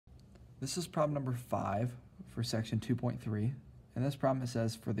This is problem number 5 for section 2.3. In this problem it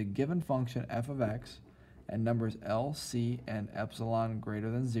says for the given function f of x and numbers L, C, and epsilon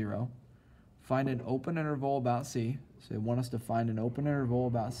greater than 0, find an open interval about C. So they want us to find an open interval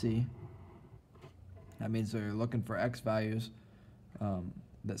about C. That means they're looking for x values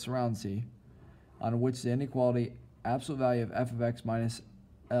that surround C, on which the inequality absolute value of f of x minus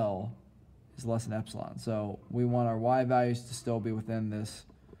L is less than epsilon. So we want our y values to still be within this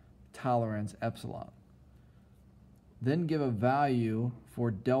tolerance epsilon. Then give a value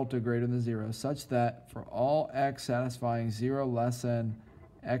for delta greater than 0 such that for all x satisfying 0 less than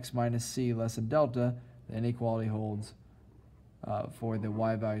x minus c less than delta, the inequality holds for the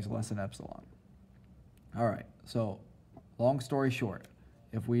y values less than epsilon. All right, so long story short,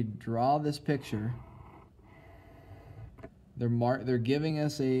 if we draw this picture, they're giving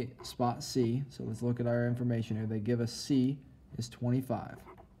us a spot C. So let's look at our information here. They give us C is 25.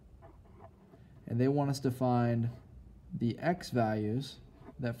 And they want us to find the x values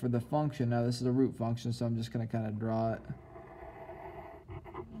that for the function, now this is a root function, so I'm just going to kind of draw it,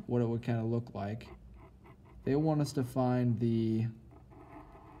 what it would kind of look like. They want us to find the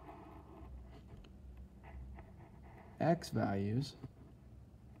x values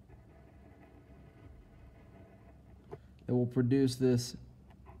that will produce this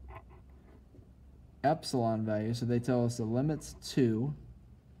epsilon value. So they tell us the limit's 2,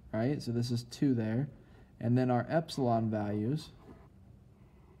 right? So this is 2 there. And then our epsilon values,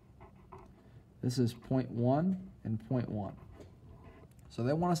 this is 0.1 and 0.1. So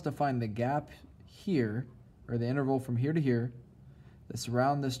they want us to find the gap here, or the interval from here to here, that's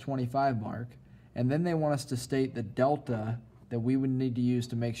around this 25 mark. And then they want us to state the delta that we would need to use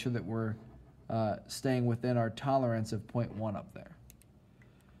to make sure that we're staying within our tolerance of 0.1 up there.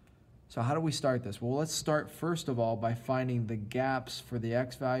 So how do we start this? Well, let's start first of all by finding the gaps for the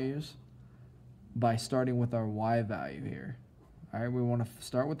x values by starting with our y value here. All right, we want to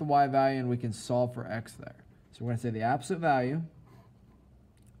start with the y value and we can solve for x there. So we're going to say the absolute value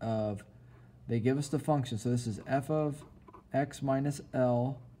of, they give us the function, so this is f of x minus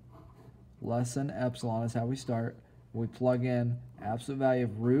L less than epsilon is how we start. We plug in absolute value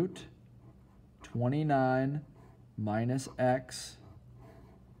of root 29 minus x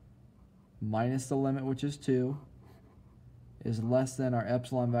minus the limit, which is 2, is less than our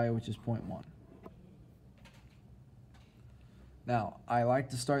epsilon value, which is 0.1. Now, I like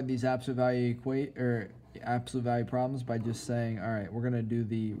to start these absolute value problems by just saying, all right, we're going to do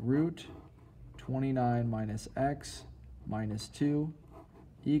the root 29 minus x minus 2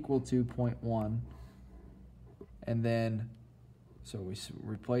 equal to 0.1, and then so we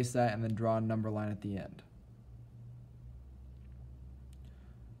replace that and then draw a number line at the end.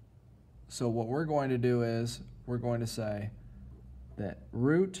 So what we're going to do is we're going to say that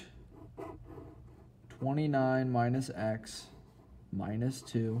root 29 minus x minus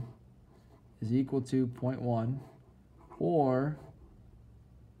 2 is equal to 0.1, or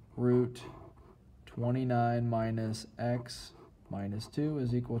root 29 minus x minus 2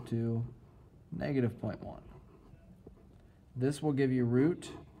 is equal to negative 0.1. This will give you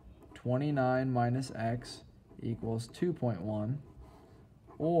root 29 minus x equals 2.1,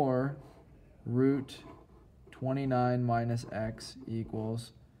 or root 29 minus x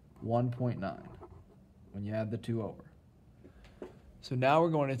equals 1.9 when you add the 2 over. So now we're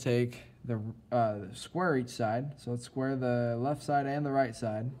going to take the square each side. So let's square the left side and the right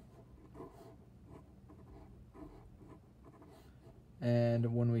side.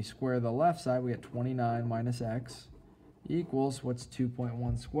 And when we square the left side, we get 29 minus x equals, what's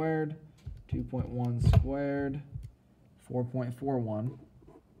 2.1 squared? 2.1 squared, 4.41.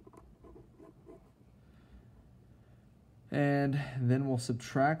 And then we'll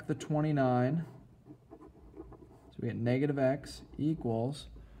subtract the 29. So we get negative x equals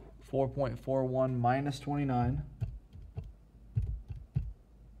 4.41 minus 29.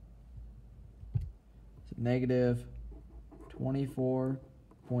 So negative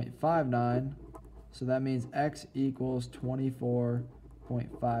 24.59. So that means x equals 24.59. All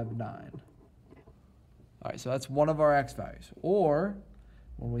right, so that's one of our x values. Or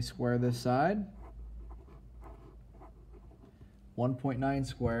when we square this side, 1.9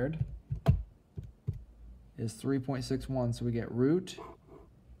 squared is 3.61. So we get root,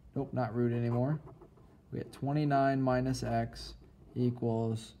 nope, not root anymore. We get 29 minus x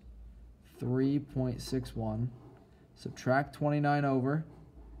equals 3.61. Subtract 29 over.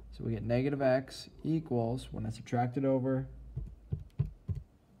 So we get negative x equals, when I subtract it over,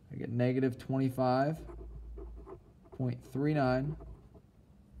 I get negative 25.39.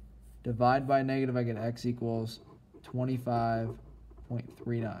 Divide by negative, I get x equals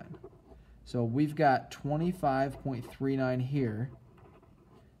 25.39. So we've got 25.39 here,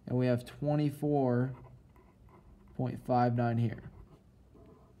 and we have 24.59 here.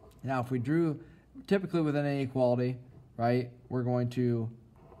 Now, if we drew, typically with an inequality, right, we're going to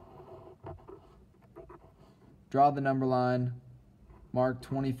draw the number line, mark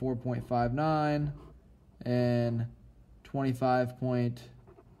 24.59 and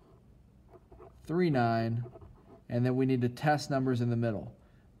 25.39, and then we need to test numbers in the middle.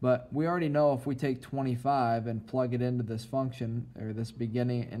 But we already know if we take 25 and plug it into this function, or this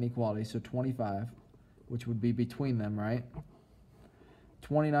beginning inequality, so 25, which would be between them, right?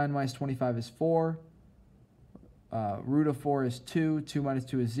 29 minus 25 is 4. Root of 4 is 2. 2 minus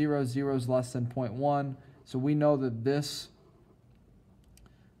 2 is 0. 0 is less than 0.1. So we know that this,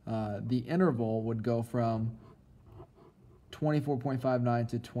 the interval would go from 24.59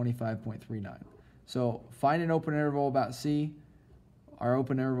 to 25.39. So find an open interval about C. Our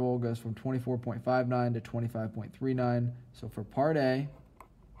open interval goes from 24.59 to 25.39. So for part A,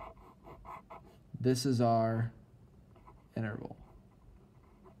 this is our interval.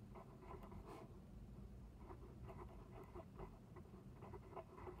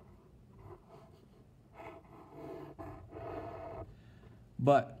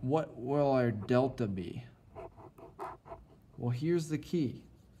 But what will our delta be? Well, here's the key.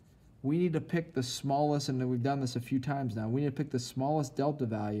 We need to pick the smallest, and we've done this a few times now, we need to pick the smallest delta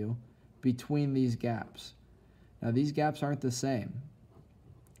value between these gaps. Now, these gaps aren't the same.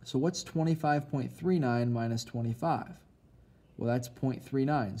 So what's 25.39 minus 25? Well, that's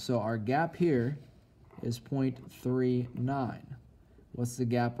 0.39. So our gap here is 0.39. What's the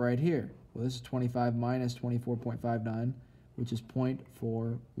gap right here? Well, this is 25 minus 24.59, which is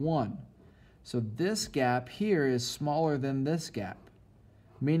 0.41. So this gap here is smaller than this gap,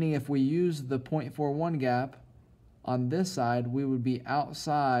 meaning if we use the 0.41 gap on this side, we would be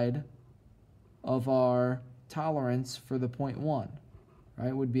outside of our tolerance for the 0.1,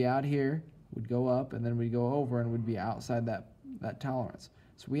 right? We'd be out here, we'd go up, and then we'd go over, and we'd be outside that tolerance.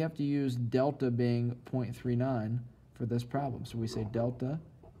 So we have to use delta being 0.39 for this problem. So we say delta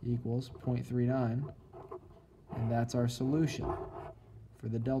equals 0.39, and that's our solution for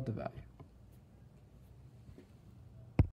the delta value.